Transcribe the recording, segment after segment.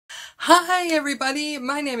Hi everybody,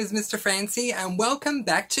 my name is Mr. Francy and welcome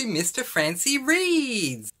back to Mr. Francy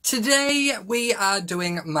Reads. Today we are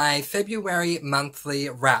doing my February monthly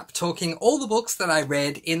wrap, talking all the books that I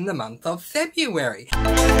read in the month of February.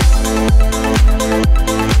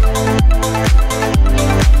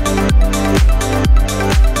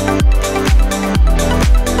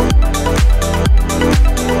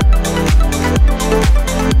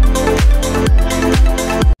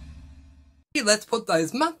 Let's put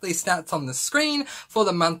those monthly stats on the screen for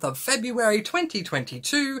the month of February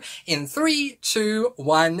 2022 in 3, 2,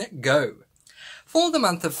 1, go. For the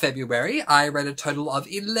month of February, I read a total of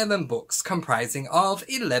 11 books comprising of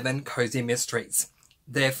 11 cozy mysteries.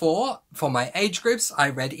 Therefore, for my age groups, I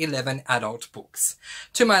read 11 adult books.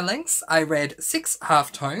 To my lengths, I read 6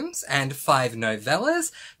 half-tomes and 5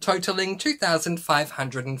 novellas, totaling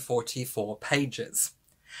 2,544 pages.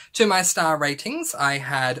 To my star ratings, I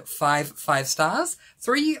had 5 5 stars,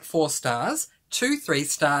 3 4 stars, 2 3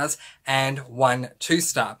 stars, and 1 2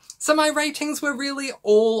 star. So my ratings were really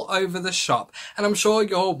all over the shop, and I'm sure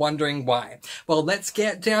you're wondering why. Well, let's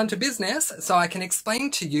get down to business so I can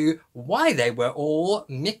explain to you why they were all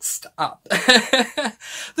mixed up.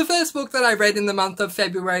 The first book that I read in the month of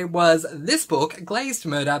February was this book, Glazed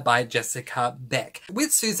Murder by Jessica Beck.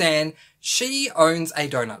 With Suzanne, she owns a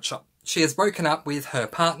donut shop. She has broken up with her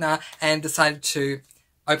partner and decided to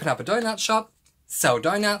open up a donut shop, sell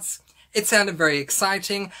donuts. It sounded very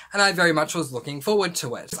exciting and I very much was looking forward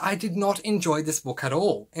to it. I did not enjoy this book at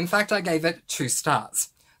all. In fact, I gave it 2 stars.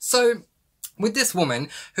 So with this woman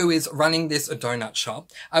who is running this donut shop,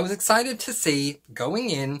 I was excited to see going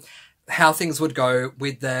in how things would go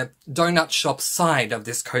with the donut shop side of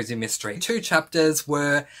this cozy mystery. 2 chapters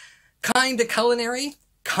were kinda culinary.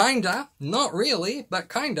 Kinda, not really, but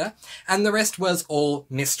kinda, and the rest was all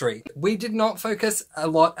mystery. We did not focus a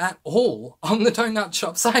lot at all on the donut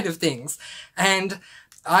shop side of things, and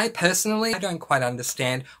I don't quite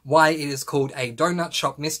understand why it is called a donut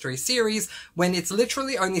shop mystery series when it's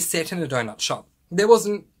literally only set in a donut shop. There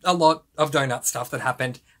wasn't a lot of donut stuff that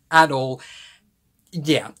happened at all.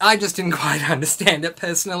 Yeah, I just didn't quite understand it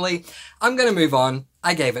personally. I'm gonna move on.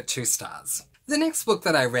 I gave it 2 stars. The next book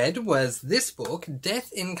that I read was this book,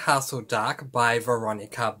 Death in Castle Dark by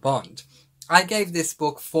Veronica Bond. I gave this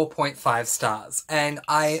book 4.5 stars, and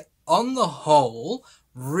I, on the whole,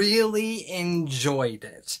 really enjoyed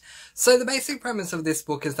it. So the basic premise of this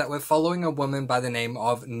book is that we're following a woman by the name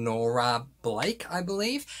of Nora Blake, I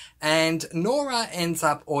believe, and Nora ends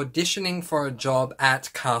up auditioning for a job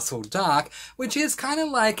at Castle Dark, which is kind of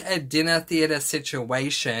like a dinner theatre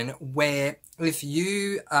situation where if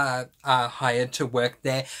you are hired to work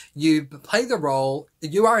there, you play the role,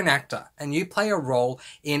 you are an actor, and you play a role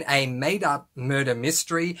in a made-up murder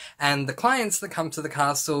mystery, and the clients that come to the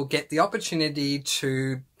castle get the opportunity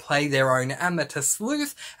to play their own amateur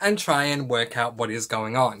sleuth and try and work out what is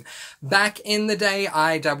going on. Back in the day,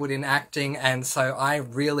 I dabbled in acting, and so I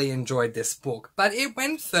really enjoyed this book. But it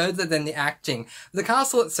went further than the acting. The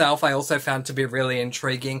castle itself I also found to be really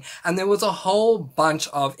intriguing, and there was a whole bunch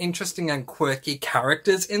of interesting and quirky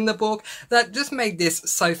characters in the book that just made this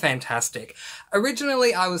so fantastic.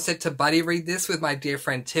 Originally, I was set to buddy read this with my dear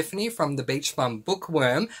friend Tiffany from the Beach Bum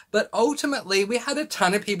Bookworm, but ultimately we had a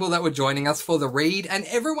ton of people that were joining us for the read, and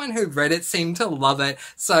everyone who read it seemed to love it.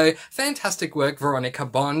 So fantastic work, Veronica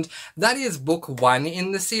Bond. That is book 1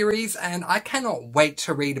 in the series, and I cannot wait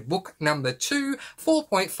to read book number 2,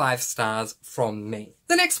 4.5 stars from me.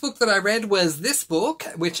 The next book that I read was this book,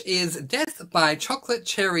 which is Death by Chocolate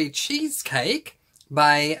Cherry Cheesecake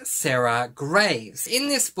by Sarah Graves. In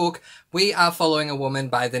this book, we are following a woman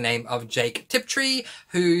by the name of Jake Tiptree,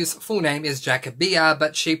 whose full name is Jacobea,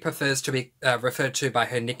 but she prefers to be referred to by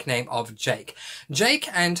her nickname of Jake. Jake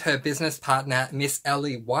and her business partner, Miss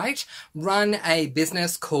Ellie White, run a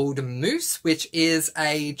business called Moose, which is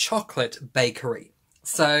a chocolate bakery.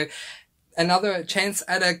 So another chance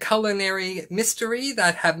at a culinary mystery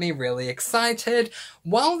that had me really excited.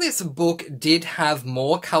 While this book did have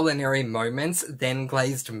more culinary moments than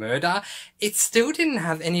Glazed Murder, it still didn't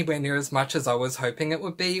have anywhere near as much as I was hoping it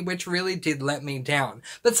would be, which really did let me down.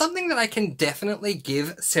 But something that I can definitely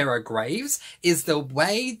give Sarah Graves is the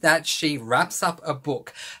way that she wraps up a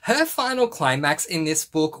book. Her final climax in this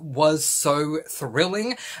book was so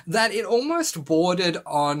thrilling that it almost bordered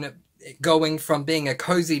on going from being a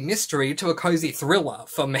cozy mystery to a cozy thriller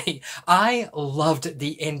for me. I loved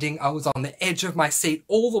the ending. I was on the edge of my seat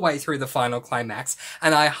all the way through the final climax,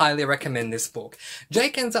 and I highly recommend this book.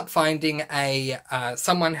 Jake ends up finding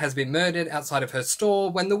someone has been murdered outside of her store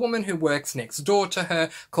when the woman who works next door to her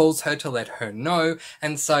calls her to let her know,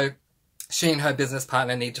 and so she and her business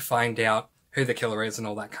partner need to find out who the killer is and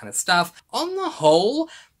all that kind of stuff. On the whole,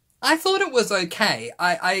 I thought it was okay.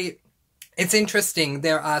 It's interesting.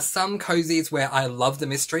 There are some cozies where I love the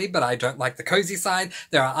mystery, but I don't like the cozy side.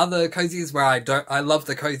 There are other cozies where I love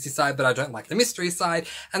the cozy side, but I don't like the mystery side.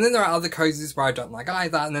 And then there are other cozies where I don't like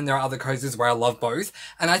either. And then there are other cozies where I love both.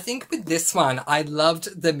 And I think with this one, I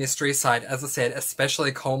loved the mystery side, as I said,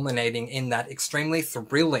 especially culminating in that extremely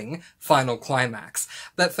thrilling final climax.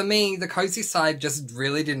 But for me, the cozy side just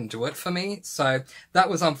really didn't do it for me. So that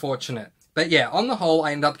was unfortunate. But yeah, on the whole,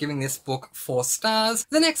 I ended up giving this book 4 stars.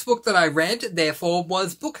 The next book that I read, therefore,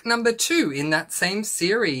 was book number 2 in that same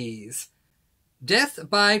series. Death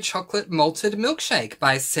by Chocolate Malted Milkshake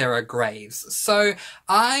by Sarah Graves. So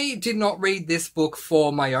I did not read this book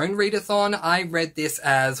for my own readathon. I read this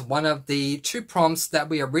as one of the 2 prompts that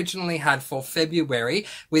we originally had for February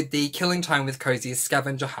with the Killing Time with Cozy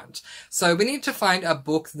scavenger hunt. So we needed to find a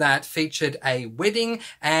book that featured a wedding,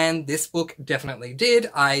 and this book definitely did.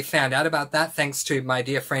 I found out about that thanks to my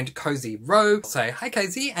dear friend Cozy Rowe. So hi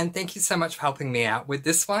Cozy, and thank you so much for helping me out with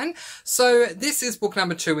this one. So this is book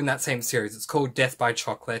number 2 in that same series. It's called Death by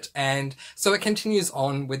Chocolate, and so it continues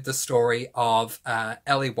on with the story of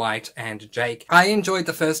Ellie White and Jake. I enjoyed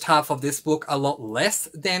the first half of this book a lot less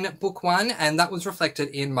than book 1, and that was reflected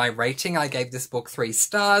in my rating. I gave this book 3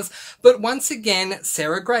 stars, but once again,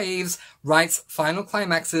 Sarah Graves writes final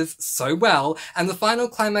climaxes so well, and the final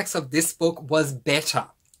climax of this book was better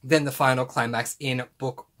than the final climax in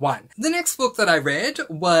book 1. The next book that I read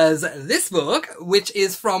was this book, which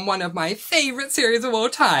is from one of my favourite series of all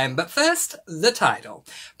time. But first, the title.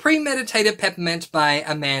 Premeditated Peppermint by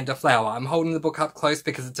Amanda Flower. I'm holding the book up close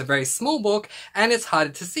because it's a very small book and it's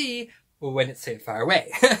harder to see when it's so far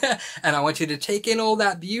away. And I want you to take in all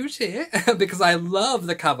that beauty because I love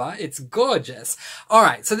the cover. It's gorgeous.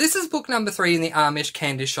 Alright, so this is book number 3 in the Amish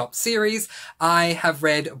Candy Shop series. I have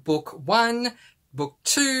read book 1, book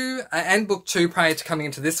 2, and book 2 prior to coming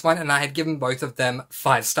into this one, and I had given both of them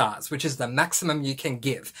 5 stars, which is the maximum you can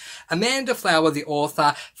give. Amanda Flower, the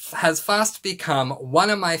author, has fast become one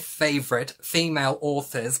of my favourite female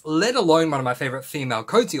authors, let alone one of my favourite female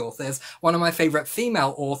cozy authors, one of my favourite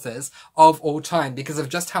female authors of all time, because of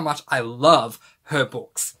just how much I love her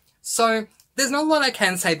books. So there's not a lot I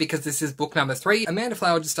can say because this is book number 3. Amanda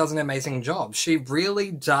Flower just does an amazing job. She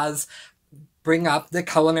really does bring up the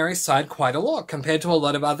culinary side quite a lot compared to a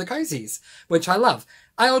lot of other cozies, which I love.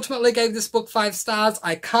 I ultimately gave this book 5 stars.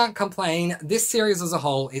 I can't complain. This series as a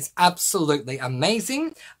whole is absolutely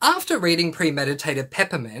amazing. After reading Premeditated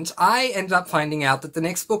Peppermint, I ended up finding out that the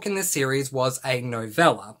next book in this series was a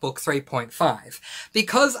novella, book 3.5.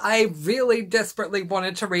 Because I really desperately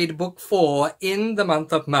wanted to read book 4 in the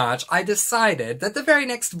month of March, I decided that the very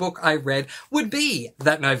next book I read would be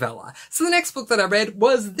that novella. So the next book that I read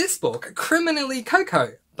was this book, Criminally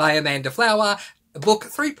Coco by Amanda Flower, book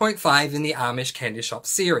 3.5 in the Amish Candy Shop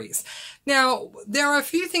series. Now, there are a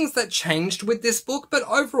few things that changed with this book, but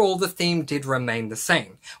overall the theme did remain the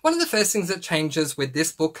same. One of the first things that changes with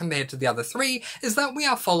this book compared to the other 3 is that we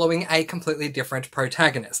are following a completely different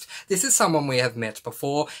protagonist. This is someone we have met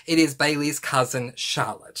before. It is Bailey's cousin,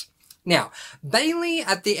 Charlotte. Now, Bailey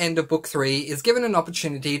at the end of book 3 is given an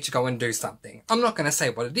opportunity to go and do something. I'm not going to say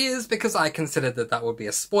what it is because I consider that that would be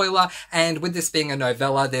a spoiler, and with this being a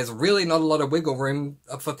novella, there's really not a lot of wiggle room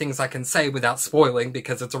for things I can say without spoiling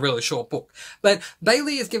because it's a really short book. But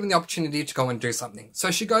Bailey is given the opportunity to go and do something, so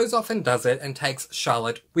she goes off and does it and takes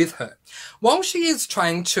Charlotte with her. While she is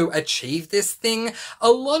trying to achieve this thing, a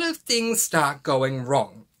lot of things start going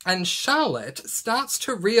wrong. And Charlotte starts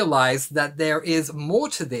to realise that there is more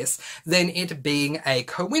to this than it being a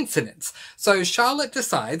coincidence. So Charlotte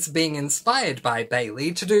decides, being inspired by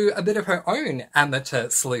Bailey, to do a bit of her own amateur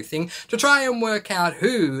sleuthing to try and work out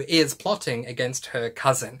who is plotting against her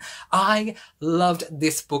cousin. I loved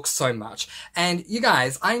this book so much. And you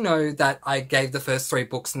guys, I know that I gave the first 3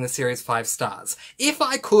 books in the series 5 stars. If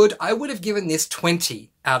I could, I would have given this 20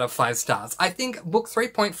 out of 5 stars. I think book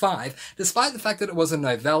 3.5, despite the fact that it was a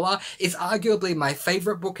novella, is arguably my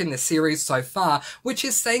favourite book in the series so far, which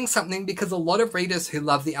is saying something because a lot of readers who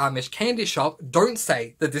love the Amish Candy Shop don't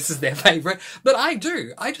say that this is their favourite, but I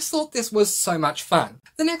do. I just thought this was so much fun.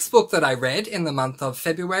 The next book that I read in the month of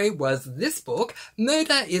February was this book,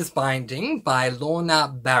 Murder is Binding by Lorna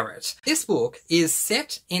Barrett. This book is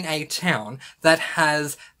set in a town that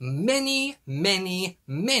has many, many,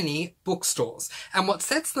 many bookstores, and what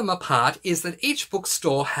sets them apart is that each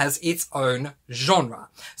bookstore has its own genre.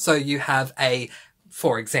 So you have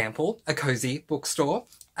for example, a cozy bookstore,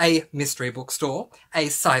 a mystery bookstore, a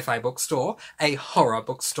sci-fi bookstore, a horror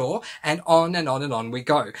bookstore, and on and on and on we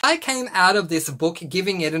go. I came out of this book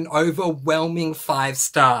giving it an overwhelming 5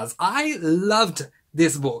 stars. I loved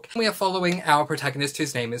this book. We are following our protagonist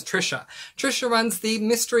whose name is Trisha. Trisha runs the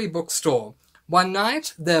mystery bookstore. One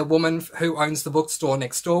night, the woman who owns the bookstore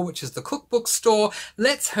next door, which is the cookbook store,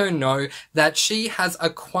 lets her know that she has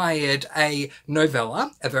acquired a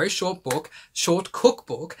novella, a very short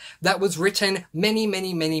cookbook, that was written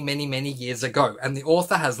many years ago. And the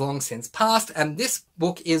author has long since passed, and this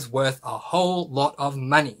book is worth a whole lot of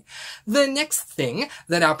money. The next thing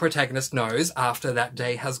that our protagonist knows after that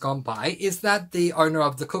day has gone by is that the owner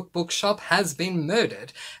of the cookbook shop has been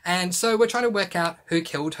murdered. And so we're trying to work out who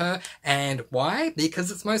killed her and why, because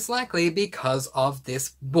it's most likely because of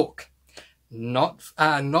this book. Not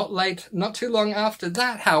too long after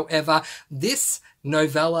that, however, this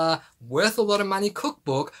novella, worth a lot of money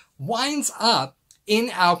cookbook, winds up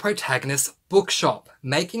in our protagonist's bookshop,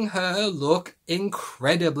 making her look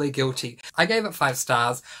incredibly guilty. I gave it 5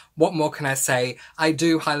 stars. What more can I say? I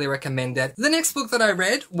do highly recommend it. The next book that I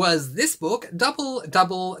read was this book, Double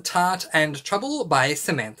Double Tart and Trouble by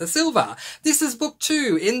Samantha Silva. This is book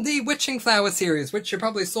 2 in the Witching Flower series, which you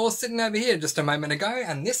probably saw sitting over here just a moment ago,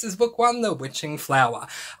 and this is book 1, The Witching Flower.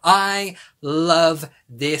 I love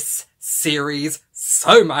this series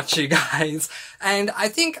so much, you guys, and I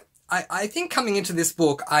think coming into this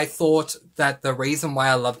book, I thought that the reason why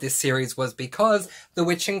I loved this series was because The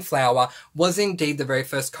Witching Flower was indeed the very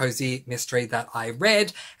first cozy mystery that I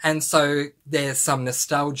read, and so there's some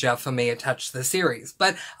nostalgia for me attached to the series.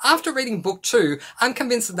 But after reading book 2, I'm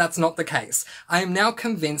convinced that that's not the case. I am now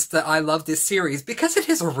convinced that I love this series because it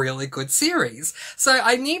is a really good series. So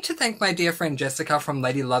I need to thank my dear friend Jessica from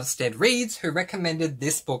Lady Lovestead Reads, who recommended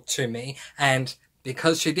this book to me, and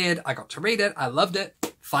because she did, I got to read it, I loved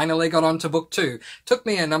it. Finally got on to book 2. Took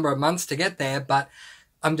me a number of months to get there, but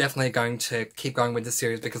I'm definitely going to keep going with the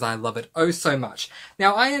series because I love it oh so much.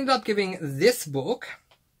 Now, I ended up giving this book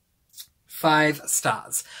 5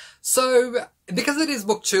 stars. So, because it is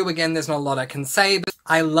book 2, again, there's not a lot I can say, but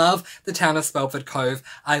I love the town of Spelford Cove.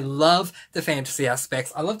 I love the fantasy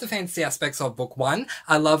aspects. I love the fantasy aspects of book 1.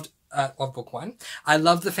 I love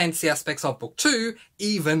the fantasy aspects of book 2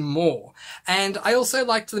 even more. And I also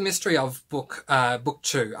liked the mystery of book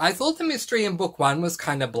 2. I thought the mystery in book 1 was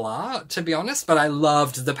kind of blah, to be honest, but I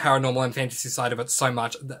loved the paranormal and fantasy side of it so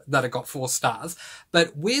much that it got 4 stars.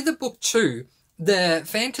 But with the book 2, the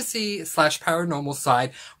fantasy/paranormal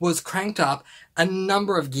side was cranked up a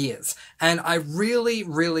number of years, and I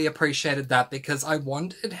really appreciated that because I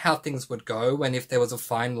wondered how things would go and if there was a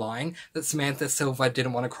fine line that Samantha Silva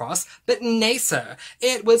didn't want to cross. But nay sir,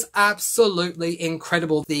 it was absolutely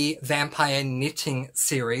incredible. The Vampire Knitting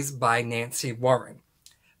series by Nancy Warren.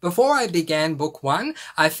 Before I began book 1,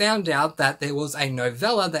 I found out that there was a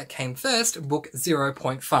novella that came first, book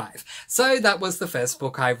 0.5. So that was the first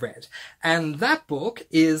book I read. And that book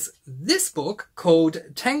is this book called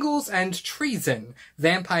Tangles and Treason,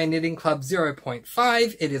 Vampire Knitting Club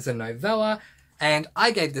 0.5. It is a novella, and I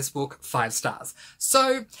gave this book 5 stars.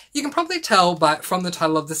 So you can probably tell from the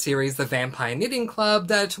title of the series, The Vampire Knitting Club,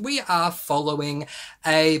 that we are following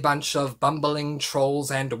a bunch of bumbling trolls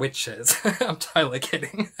and witches. I'm totally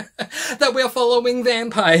kidding. That we're following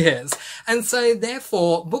vampires. And so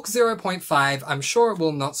therefore, book 0.5, I'm sure it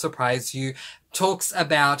will not surprise you, talks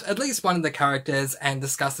about at least one of the characters and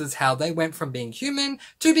discusses how they went from being human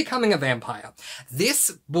to becoming a vampire.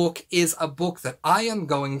 This book is a book that I am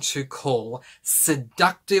going to call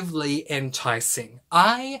seductively enticing.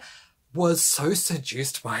 I was so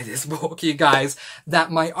seduced by this book, you guys,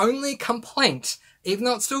 that my only complaint, even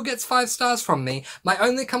though it still gets 5 stars from me, my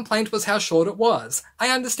only complaint was how short it was. I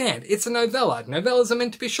understand, it's a novella. Novellas are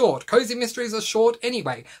meant to be short. Cozy mysteries are short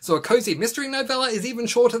anyway. So a cozy mystery novella is even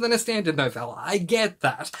shorter than a standard novella. I get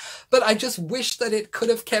that. But I just wish that it could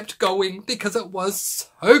have kept going because it was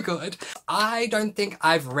so good. I don't think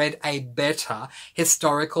I've read a better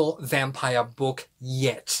historical vampire book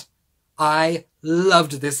yet. I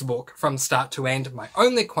loved this book from start to end. My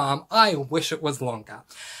only qualm, I wish it was longer.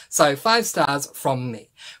 So 5 stars from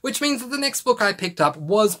me. Which means that the next book I picked up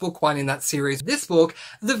was book 1 in that series. This book,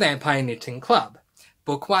 The Vampire Knitting Club.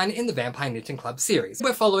 Book 1 in the Vampire Knitting Club series.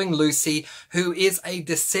 We're following Lucy, who is a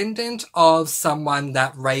descendant of someone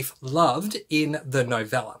that Rafe loved in the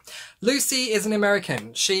novella. Lucy is an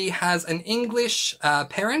American. She has an English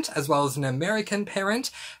parent as well as an American parent.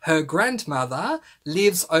 Her grandmother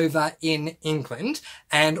lives over in England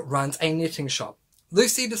and runs a knitting shop.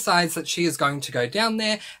 Lucy decides that she is going to go down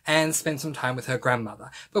there and spend some time with her grandmother.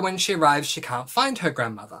 But when she arrives, she can't find her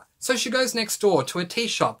grandmother. So she goes next door to a tea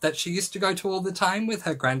shop that she used to go to all the time with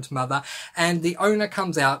her grandmother, and the owner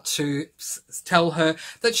comes out to tell her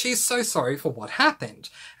that she's so sorry for what happened.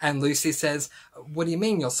 And Lucy says, "What do you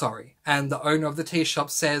mean you're sorry?" And the owner of the tea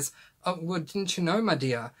shop says, "Oh, well, didn't you know, my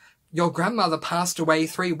dear? Your grandmother passed away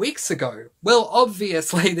 3 weeks ago." Well,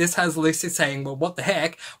 obviously this has Lucy saying, well, what the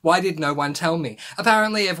heck? Why did no one tell me?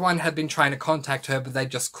 Apparently everyone had been trying to contact her, but they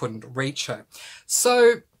just couldn't reach her.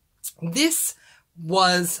 So this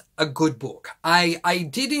was a good book. I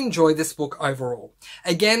did enjoy this book overall.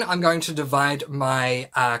 Again, I'm going to divide my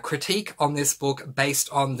critique on this book based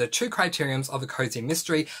on the two criterions of a cozy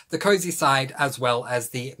mystery, the cozy side as well as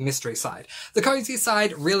the mystery side. The cozy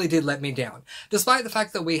side really did let me down. Despite the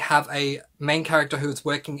fact that we have a main character who is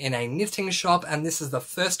working in a knitting shop, and this is the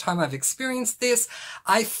first time I've experienced this,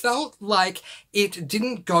 I felt like it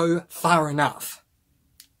didn't go far enough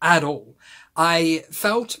at all. I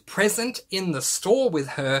felt present in the store with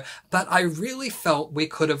her, but I really felt we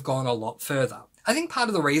could have gone a lot further. I think part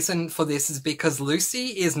of the reason for this is because Lucy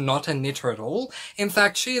is not a knitter at all. In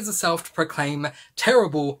fact, she is a self-proclaimed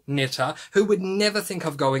terrible knitter who would never think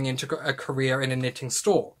of going into a career in a knitting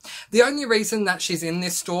store. The only reason that she's in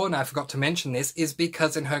this store, and I forgot to mention this, is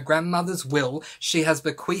because in her grandmother's will, she has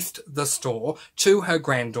bequeathed the store to her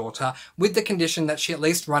granddaughter with the condition that she at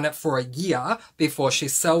least run it for a year before she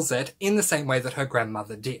sells it in the same way that her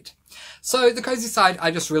grandmother did. So the cozy side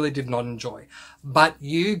I just really did not enjoy. But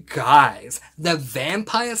you guys, the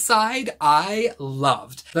vampire side I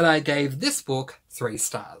loved, that I gave this book 3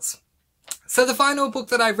 stars. So the final book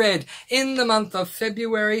that I read in the month of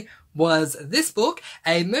February was this book,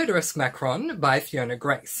 A Murderous Macron by Fiona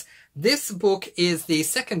Grace. This book is the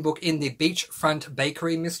second book in the Beachfront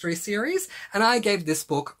Bakery mystery series, and I gave this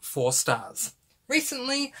book 4 stars.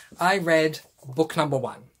 Recently, I read book number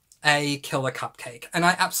 1. A Killer Cupcake, and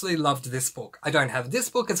I absolutely loved this book. I don't have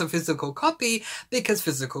this book as a physical copy because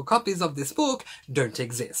physical copies of this book don't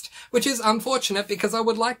exist, which is unfortunate because I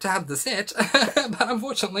would like to have the set, but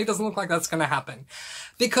unfortunately it doesn't look like that's going to happen.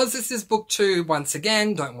 Because this is book 2, once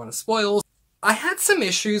again, don't want to spoil. I had some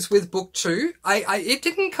issues with book 2. It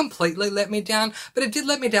didn't completely let me down, but it did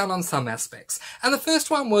let me down on some aspects. And the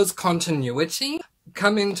first one was continuity.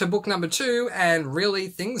 Come into book number 2 and really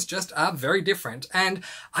things just are very different, and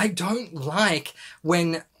I don't like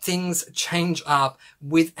when things change up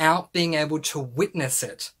without being able to witness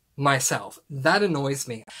it myself. That annoys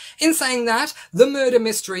me. In saying that, the murder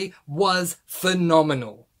mystery was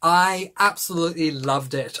phenomenal. I absolutely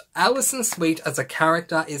loved it. Alison Sweet as a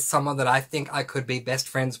character is someone that I think I could be best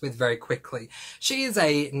friends with very quickly. She is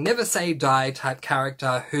a never say die type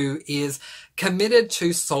character who is committed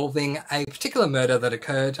to solving a particular murder that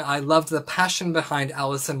occurred. I loved the passion behind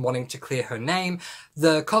Alison wanting to clear her name.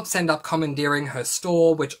 The cops end up commandeering her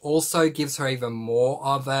store, which also gives her even more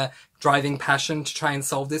of a driving passion to try and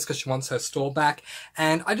solve this because she wants her store back.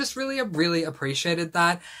 And I just really appreciated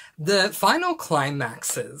that. The final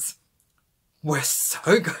climaxes were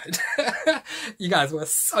so good. You guys were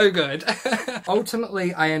so good.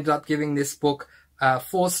 Ultimately, I ended up giving this book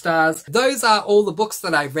 4 stars. Those are all the books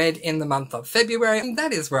that I read in the month of February, and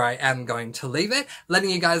that is where I am going to leave it, letting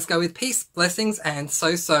you guys go with peace, blessings, and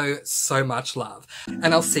so much love. And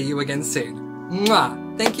I'll see you again soon.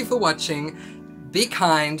 Mwah! Thank you for watching. Be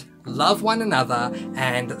kind, love one another,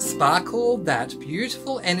 and sparkle that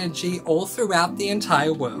beautiful energy all throughout the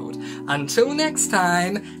entire world. Until next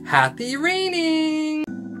time, happy reading!